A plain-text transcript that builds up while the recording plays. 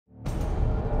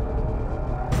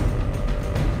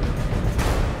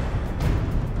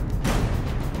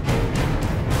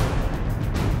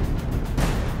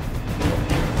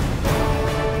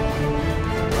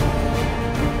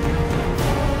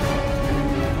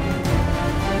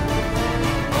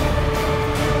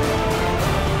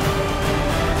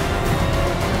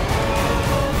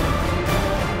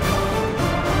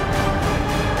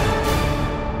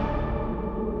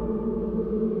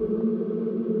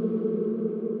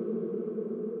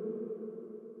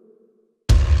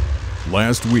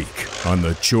Last week on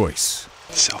The Choice.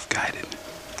 Self-guided,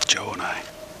 Joe and I.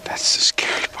 That's the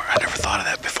scary part. I never thought of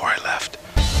that before I left.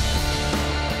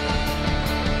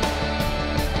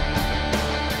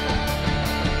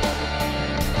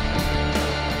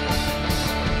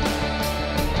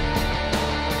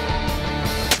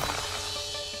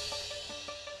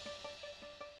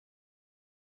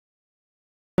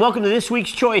 Welcome to this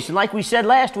week's Choice, and like we said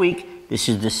last week, this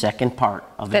is the second part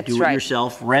of the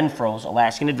Do-It-Yourself RENFRO'S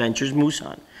Alaskan Adventures Moose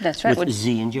Hunt. That's right. With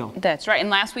Z and Joe. That's right. And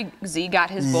last week, Z got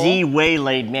his bull. Z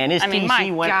waylaid, man. His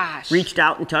TC reached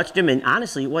out and touched him, and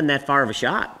honestly, it wasn't that far of a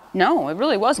shot. No, it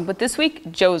really wasn't. But this week,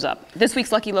 Joe's up. This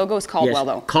week's lucky logo is Caldwell,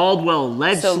 though. Caldwell,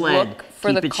 lead so sled. Look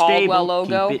for keep the it Caldwell stable,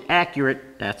 logo. Keep it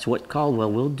accurate. That's what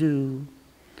Caldwell will do.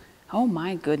 Oh,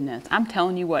 my goodness. I'm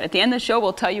telling you what. At the end of the show,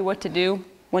 we'll tell you what to do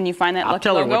when you find that lucky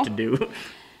logo. I'll tell her what to do.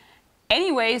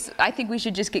 Anyways, I think we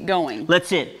should just get going.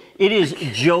 Let's it. It is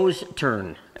Joe's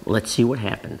turn. Let's see what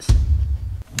happens.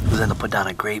 I was able to put down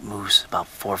a great moose about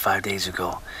 4 or 5 days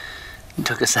ago. It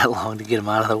took us that long to get him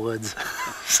out of the woods.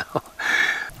 So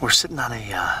we're sitting on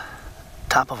a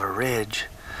top of a ridge.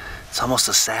 It's almost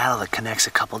a saddle that connects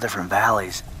a couple different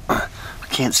valleys. We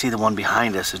can't see the one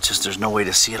behind us. It's just there's no way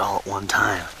to see it all at one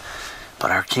time.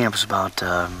 But our camp's about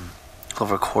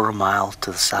over a quarter mile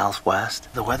to the southwest.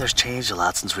 The weather's changed a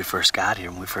lot since we first got here.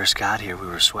 When we first got here, we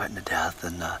were sweating to death,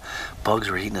 and bugs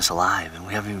were eating us alive. And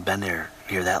we haven't even been here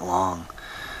that long,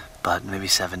 but maybe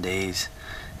 7 days.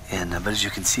 And but as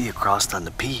you can see across on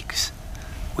the peaks,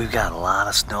 we've got a lot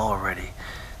of snow already.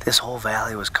 This whole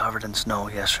valley was covered in snow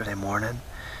yesterday morning.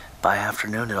 By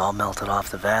afternoon, it all melted off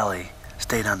the valley,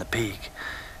 stayed on the peak.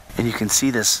 And you can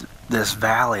see this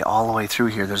valley all the way through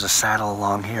here. There's a saddle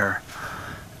along here.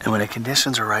 And when the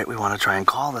conditions are right, we want to try and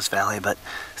call this valley, but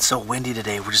it's so windy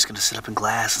today, we're just going to sit up in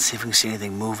glass and see if we can see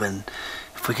anything moving.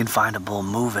 If we can find a bull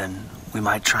moving, we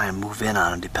might try and move in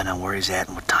on him, depending on where he's at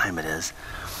and what time it is.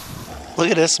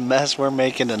 Look at this mess we're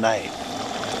making tonight.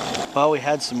 Well, we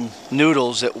had some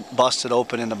noodles that busted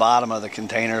open in the bottom of the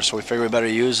container, so we figured we better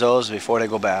use those before they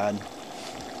go bad.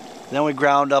 Then we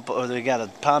ground up, we got a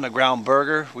pound of ground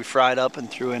burger we fried up and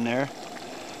threw in there.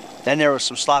 Then there was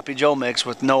some Sloppy Joe mix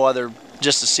with no other,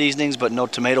 just the seasonings, but no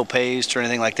tomato paste or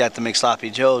anything like that to make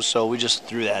Sloppy Joes, so we just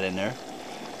threw that in there.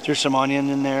 Threw some onion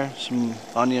in there, some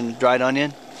onion, dried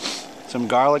onion, some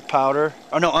garlic powder,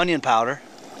 or no, onion powder,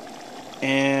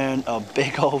 and a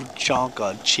big old chunk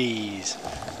of cheese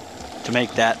to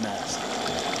make that mess.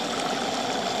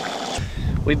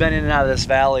 We've been in and out of this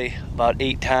valley about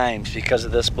 8 times because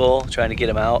of this bull, trying to get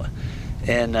him out,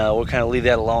 and we'll kind of leave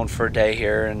that alone for a day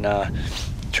here and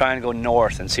try and go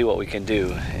north and see what we can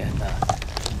do. And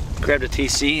grab the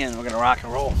TC and we're gonna rock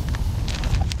and roll.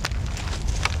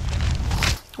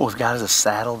 What we've got is a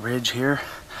saddle ridge here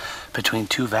between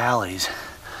 2 valleys.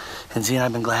 And Z and I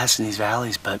have been glassing these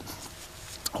valleys, but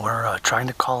we're trying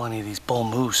to call any of these bull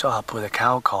moose up with a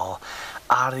cow call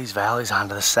out of these valleys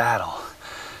onto the saddle.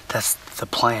 That's the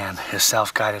plan, as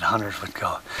self-guided hunters would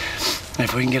go. And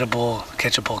if we can get a bull,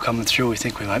 catch a bull coming through, we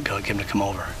think we might be able to get him to come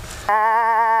over.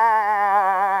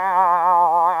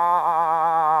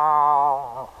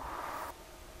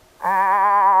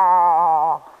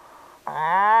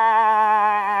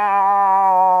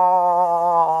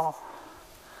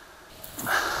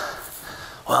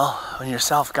 Well, when you're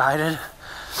self-guided,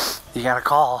 you gotta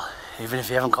call, even if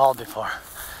you haven't called before.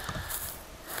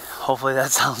 Hopefully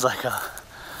that sounds like a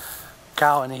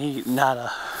cow in the heat, not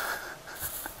a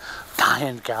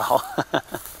dying cow.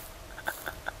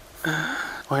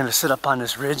 We're gonna sit up on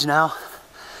this ridge now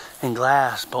and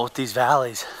glass both these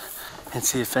valleys and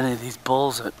see if any of these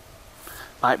bulls that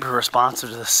might be responsive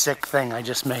to the sick thing I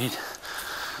just made.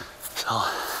 So,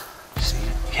 see,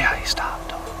 yeah, he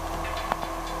stopped.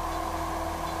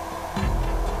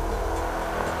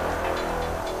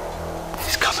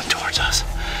 He's coming towards us.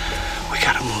 We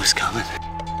got a moose coming.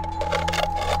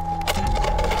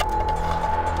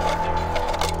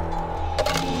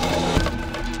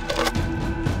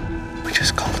 We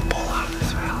just called the bull out of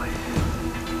this valley.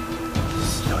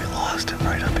 You know, we lost him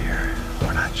right up here.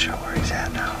 We're not sure where he's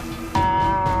at now.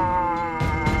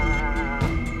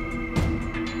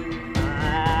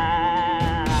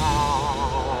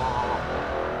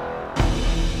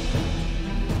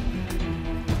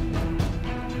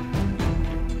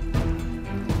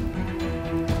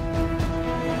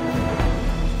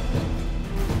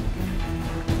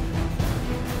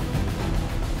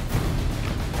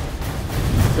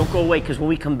 Don't go away, because when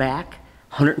we come back,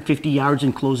 150 yards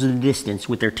and closes the distance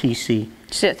with their TC. Did you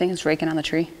see that thing that's raking on the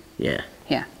tree? Yeah.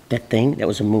 Yeah. That thing, that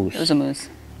was a moose. It was a moose.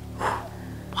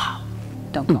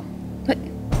 Don't go.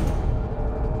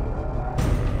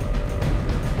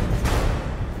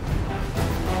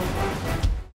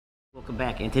 Welcome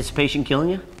back. Anticipation killing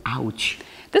you? Ouch.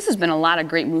 This has been a lot of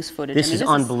great moose footage. This is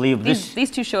unbelievable.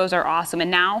 These two shows are awesome. And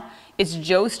now it's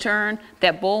Joe's turn.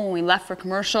 That bull, when we left for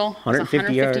commercial, was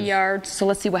 150 yards. So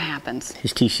let's see what happens.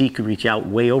 His TC could reach out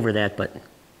way over that, but...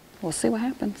 We'll see what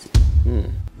happens.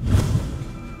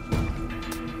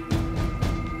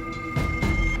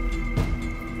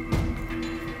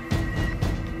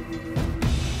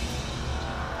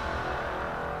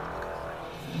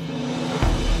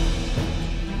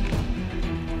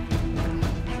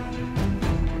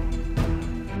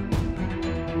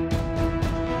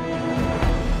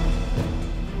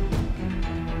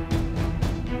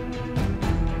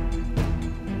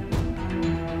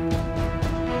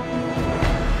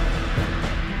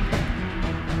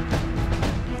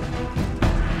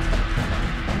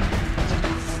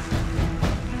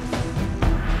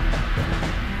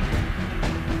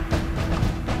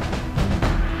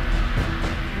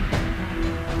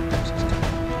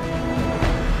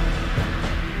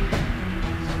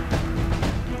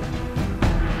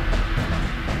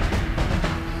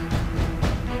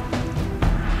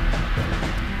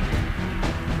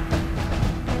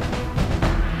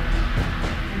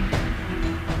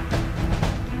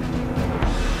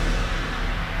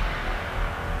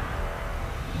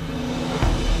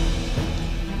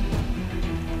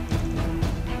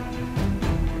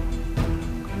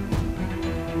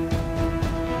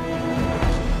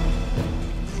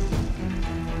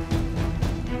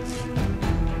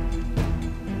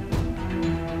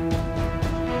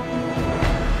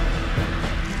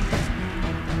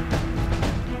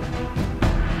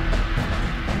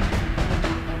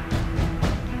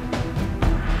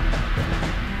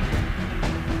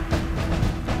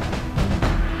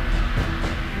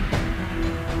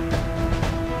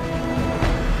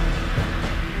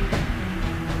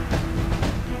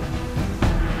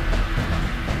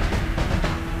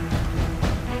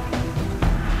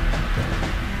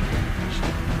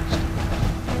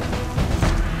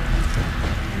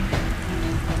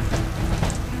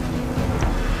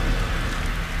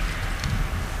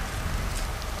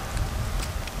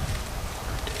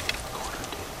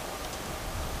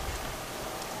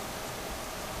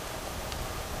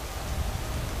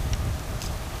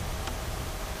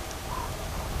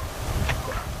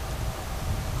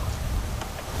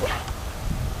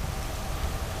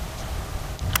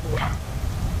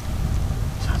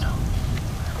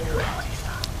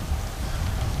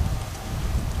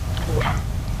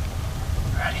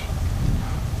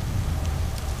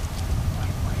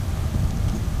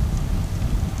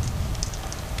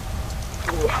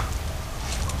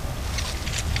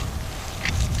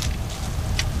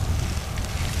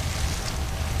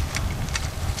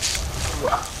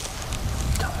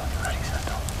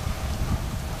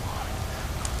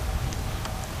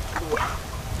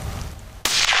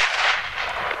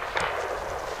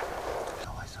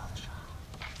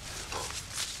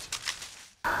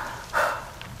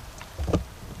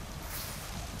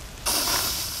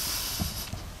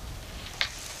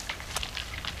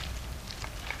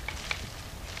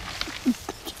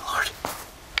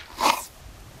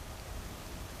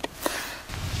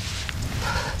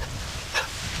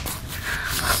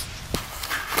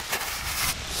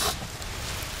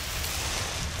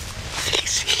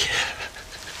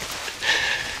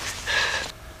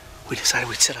 We decided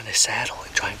we'd sit on his saddle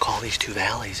and try and call these two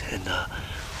valleys, and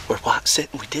we're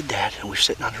sitting. We did that, and we're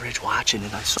sitting on the ridge watching,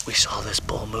 and we saw this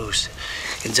bull moose.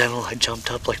 In general, I jumped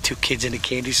up like two kids in a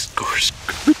candy store.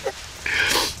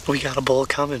 We got a bull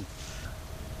coming.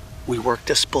 We worked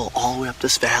this bull all the way up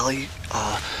this valley,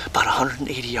 about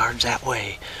 180 yards that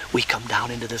way. We come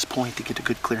down into this point to get a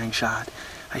good clearing shot.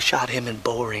 I shot him in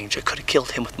bow range. I could have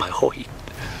killed him with my Hoyt.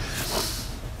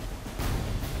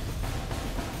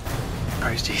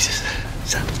 Praise Jesus.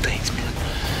 Simple things,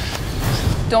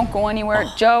 man. Don't go anywhere.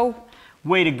 Joe.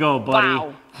 Way to go, buddy.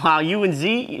 Wow. Wow, you and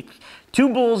Z, 2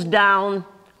 bulls down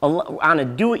on a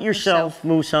do-it-yourself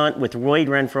moose hunt with Roy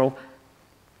Renfro.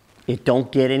 It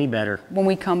don't get any better. When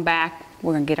we come back,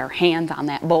 we're going to get our hands on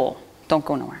that bull. Don't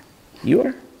go nowhere. You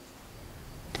are?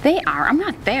 They are. I'm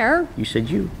not there. You said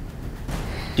you.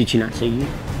 Did you not say you?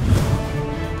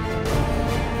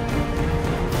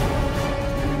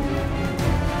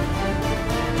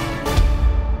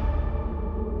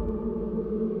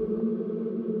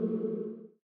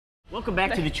 Welcome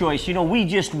back to The Choice. You know, we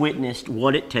just witnessed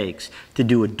what it takes to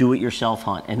do a do-it-yourself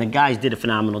hunt, and the guys did a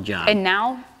phenomenal job. And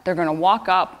now they're going to walk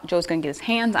up. Joe's going to get his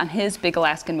hands on his big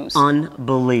Alaskan moose.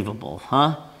 Unbelievable,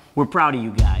 huh? We're proud of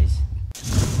you guys.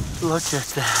 Look at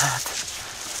that.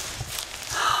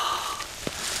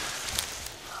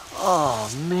 Oh,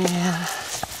 man.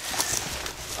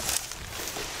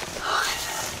 Look at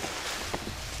that.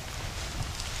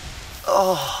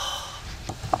 Oh,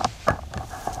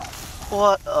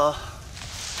 what a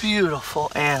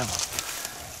beautiful animal.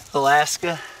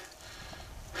 Alaska,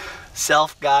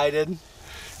 self-guided,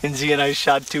 and Z and I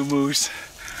shot 2 moose.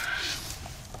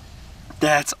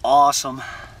 That's awesome.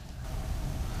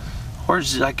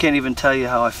 I can't even tell you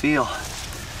how I feel.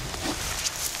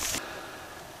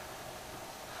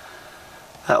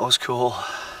 That was cool.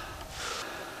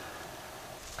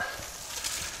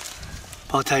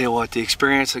 I'll tell you what, the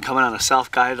experience of coming on a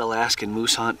self-guided Alaskan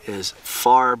moose hunt is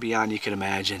far beyond you can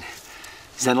imagine.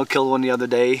 Zendel killed one the other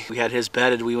day. We had his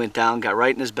bedded. We went down, got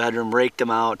right in his bedroom, raked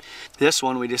him out. This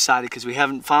one we decided, because we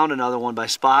haven't found another one by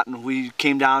spotting, we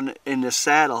came down in this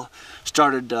saddle,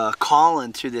 started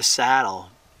calling through this saddle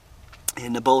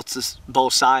in the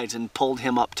both sides and pulled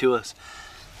him up to us.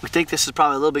 We think this is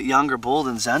probably a little bit younger bull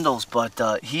than Zendel's,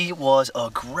 but he was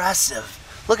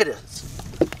aggressive. Look at this.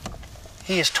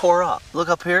 He is tore up. Look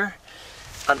up here.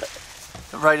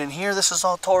 Right in here, this is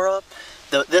all tore up.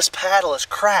 This paddle is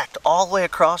cracked all the way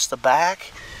across the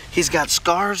back. He's got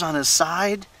scars on his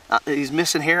side. He's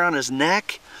missing hair on his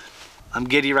neck. I'm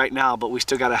giddy right now, but we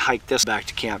still got to hike this back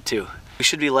to camp too. We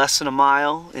should be less than a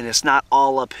mile, and it's not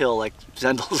all uphill like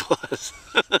Zendel's was.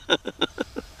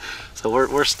 So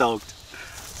we're stoked.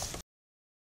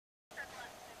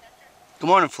 Good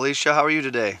morning, Felicia. How are you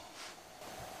today?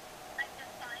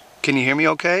 Can you hear me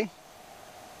okay?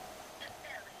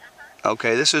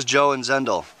 Okay, this is Joe and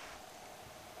Zendel.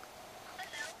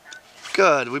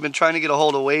 Good. We've been trying to get a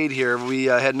hold of Wade here. We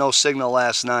had no signal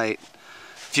last night.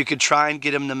 If you could try and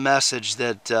get him the message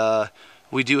that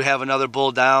we do have another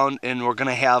bull down, and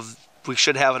we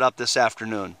should have it up this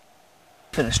afternoon.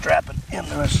 Gonna strap it in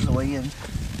the rest of the way in.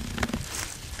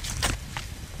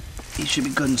 He should be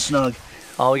good and snug.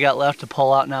 All we got left to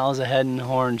pull out now is the head and the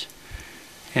horns.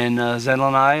 And Zendel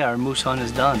and I, our moose hunt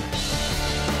is done.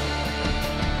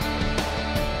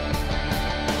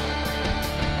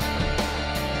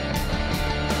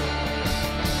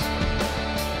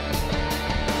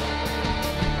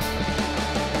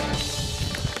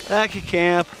 Back at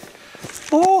camp.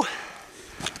 Ooh,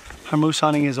 our moose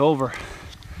hunting is over.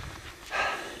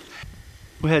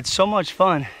 We had so much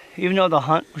fun, even though the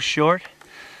hunt was short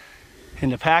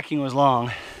and the packing was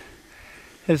long.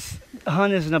 This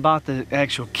hunt isn't about the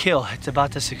actual kill, it's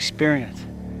about this experience.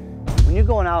 When you're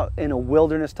going out in a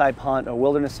wilderness type hunt, a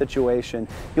wilderness situation,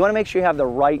 you want to make sure you have the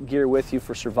right gear with you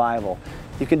for survival.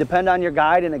 You can depend on your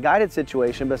guide in a guided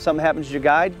situation, but if something happens to your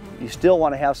guide, you still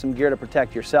want to have some gear to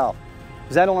protect yourself.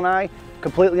 Zendel and I,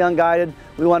 completely unguided,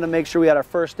 we wanted to make sure we had our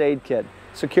first aid kit,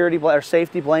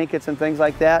 safety blankets and things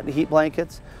like that, the heat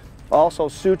blankets. Also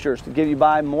sutures to get you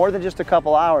by more than just a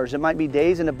couple hours. It might be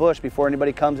days in the bush before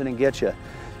anybody comes in and gets you.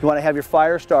 You want to have your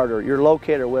fire starter, your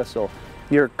locator whistle,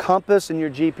 your compass, and your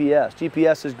GPS.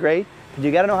 GPS is great, but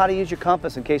you got to know how to use your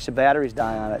compass in case the batteries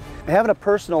die on it. And having a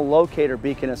personal locator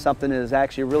beacon is something that is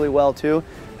actually really well too.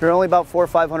 They're only about $400 or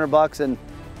 $500, and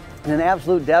in an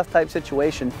absolute death type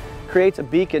situation, creates a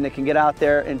beacon that can get out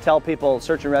there and tell people,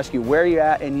 search and rescue, where you're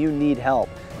at and you need help.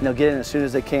 And they'll get in as soon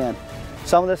as they can.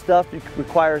 Some of this stuff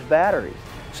requires batteries.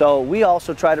 So we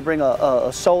also try to bring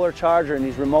a solar charger in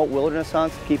these remote wilderness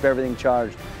hunts to keep everything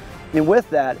charged. And with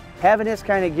that, having this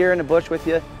kind of gear in the bush with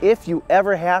you, if you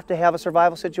ever have to have a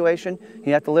survival situation,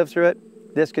 you have to live through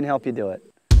it, this can help you do it.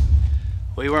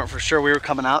 We weren't for sure we were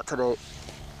coming out today.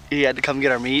 He had to come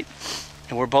get our meat,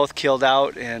 and we're both killed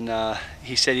out, and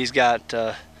he said he's got,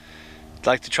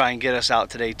 like to try and get us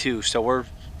out today too. So we're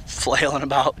flailing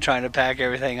about trying to pack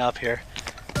everything up here.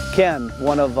 Ken,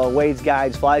 one of Wade's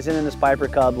guides, flies in this Piper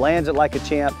Cub, lands it like a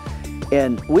champ,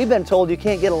 and we've been told you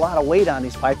can't get a lot of weight on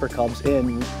these Piper Cubs,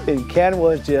 and Ken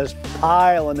was just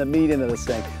piling the meat into this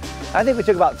thing. I think we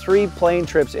took about 3 plane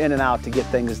trips in and out to get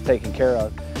things taken care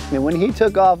of. And when he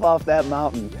took off that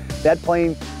mountain, that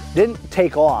plane didn't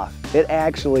take off. It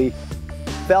actually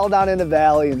fell down in the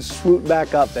valley and swooped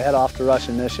back up to head off to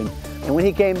Russian Mission. And when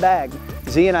he came back,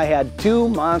 Z and I had 2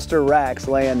 monster racks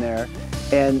laying there,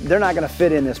 and they're not gonna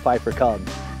fit in this Piper Cub.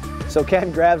 So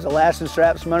Ken grabs the lasting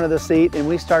straps from under the seat, and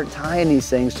we start tying these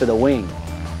things to the wing.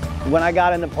 When I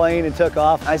got in the plane and took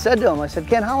off, I said to him, I said,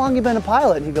 Ken, how long you been a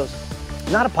pilot? And he goes,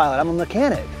 not a pilot, I'm a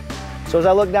mechanic. So as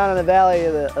I look down in the valley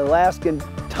of the Alaskan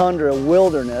tundra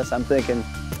wilderness, I'm thinking,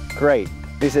 great.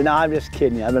 He said, no, I'm just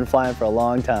kidding you, I've been flying for a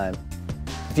long time.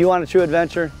 If you want a true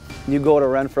adventure, you go to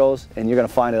RENFRO'S, and you're gonna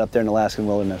find it up there in the Alaskan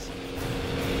wilderness.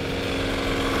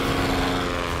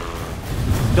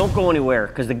 Don't go anywhere,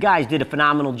 because the guys did a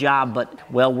phenomenal job, but,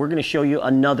 well, we're going to show you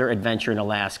another adventure in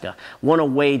Alaska. One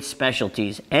of Wade's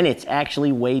specialties, and it's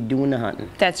actually Wade doing the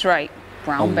hunting. That's right.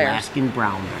 Brown bears. Alaskan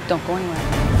brown bear. Don't go anywhere.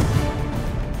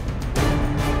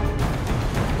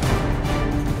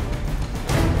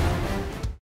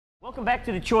 Welcome back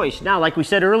to The Choice. Now, like we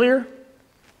said earlier,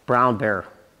 brown bear,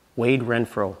 Wade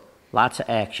Renfro, lots of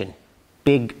action,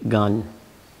 big gun.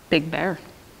 Big bear.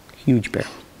 Huge bear.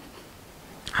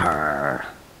 Arr.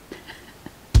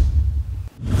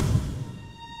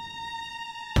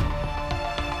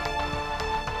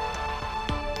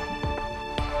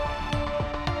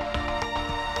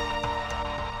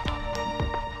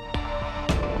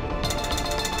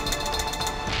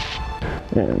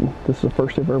 And this is the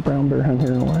first of our brown bear hunt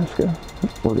here in Alaska.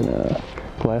 We're gonna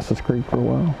glass this creek for a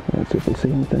while and see if we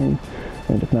see anything.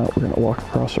 And if not, we're gonna walk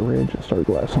across the ridge and start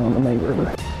glassing on the main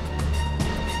river.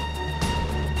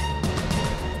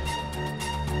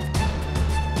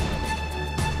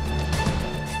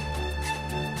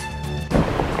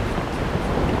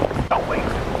 Oh wait,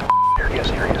 here he is,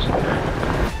 here he is.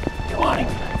 You want him?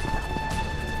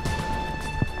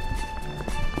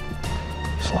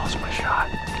 Just lost my shot.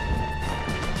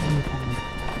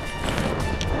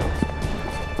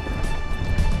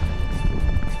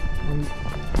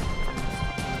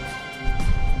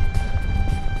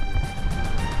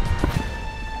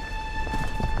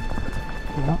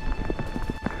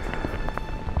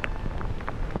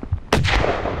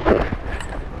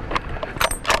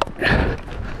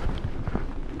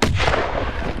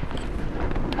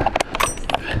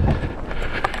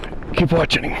 Keep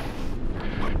watching him.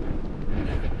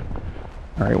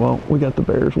 All right, well, we got the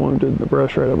bears wounded in the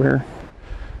brush right over here.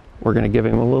 We're gonna give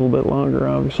him a little bit longer,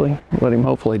 obviously. Let him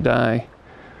hopefully die.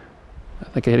 I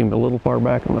think I hit him a little far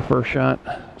back on the first shot.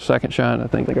 Second shot, I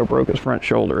think I broke his front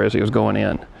shoulder as he was going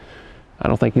in. I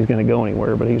don't think he's gonna go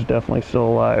anywhere, but he's definitely still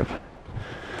alive.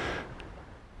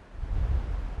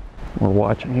 We're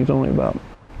watching, he's only about,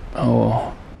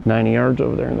 90 yards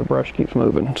over there and the brush keeps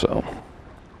moving, so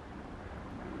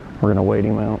we're gonna wait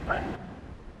him out.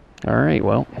 All right,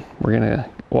 well, we're gonna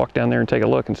walk down there and take a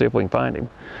look and see if we can find him.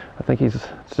 I think he's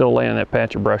still laying in that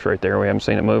patch of brush right there. We haven't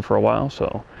seen it move for a while,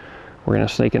 so we're gonna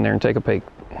sneak in there and take a peek.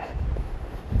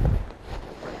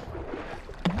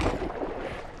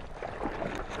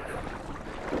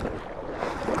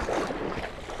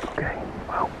 Okay,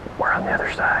 well, we're on the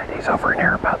other side. He's over in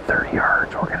here about 30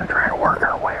 yards. We're gonna try and work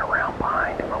our way around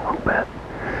behind him a little bit.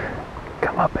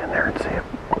 Come up in there and see if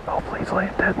hopefully he's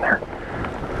laying dead in there.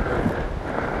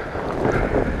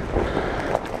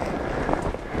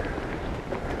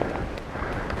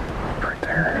 Right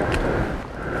there.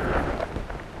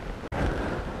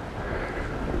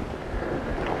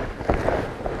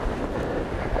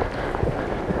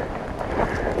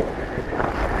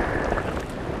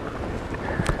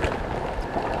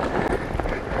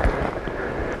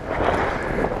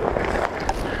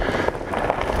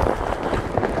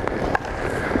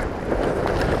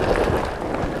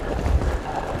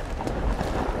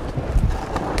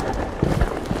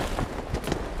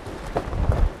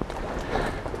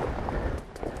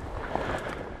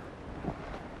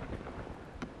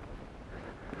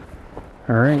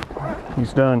 All right,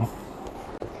 he's done.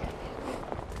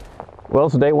 Well,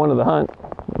 it's day one of the hunt.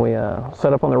 We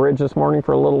set up on the ridge this morning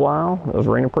for a little while. It was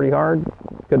raining pretty hard.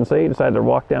 Couldn't see. Decided to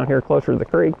walk down here closer to the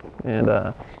creek and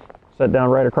sat down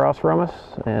right across from us.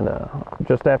 And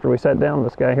just after we sat down,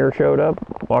 this guy here showed up,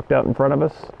 walked out in front of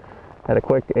us, had a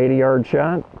quick 80-yard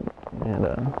shot, and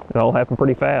it all happened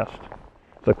pretty fast.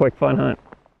 It's a quick, fun hunt.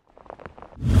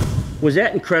 Was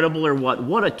that incredible or what?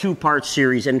 What a two-part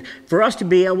series. And for us to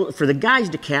be able, for the guys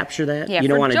to capture that, yeah, you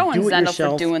don't want to do it Joe and Zendel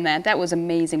yourself. for doing that. That was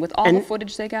amazing with all the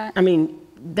footage they got. I mean,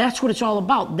 that's what it's all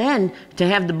about. Then to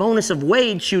have the bonus of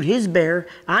Wade shoot his bear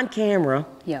on camera.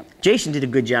 Yep. Jason did a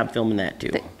good job filming that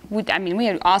too. We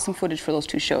had awesome footage for those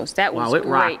two shows. That was it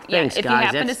great. rocked. Thanks, if guys. you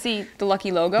happen to see the lucky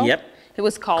logo, Yep. It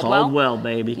was Caldwell. Caldwell,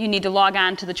 baby. You need to log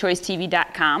on to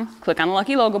thechoicetv.com, click on the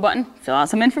lucky logo button, fill out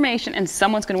some information, and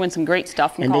someone's going to win some great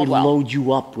stuff from Caldwell. And they load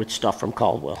you up with stuff from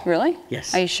Caldwell. Really?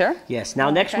 Yes. Are you sure? Yes. Now,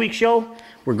 next week's show,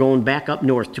 we're going back up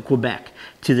north to Quebec,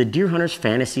 to the Deer Hunters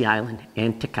Fantasy Island,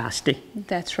 Anticosti.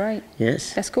 That's right.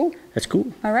 Yes. That's cool. That's cool.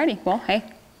 Alrighty. Well, hey.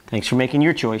 Thanks for making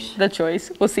your choice. The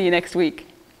choice. We'll see you next week.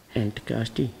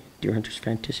 Anticosti, Deer Hunters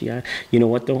Fantasy Island. You know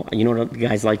what, though? You know what the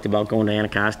guys liked about going to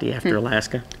Anticosti after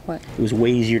Alaska? What? It was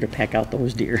way easier to pack out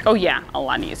those deer. Oh, yeah. A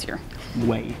lot easier.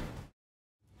 Way.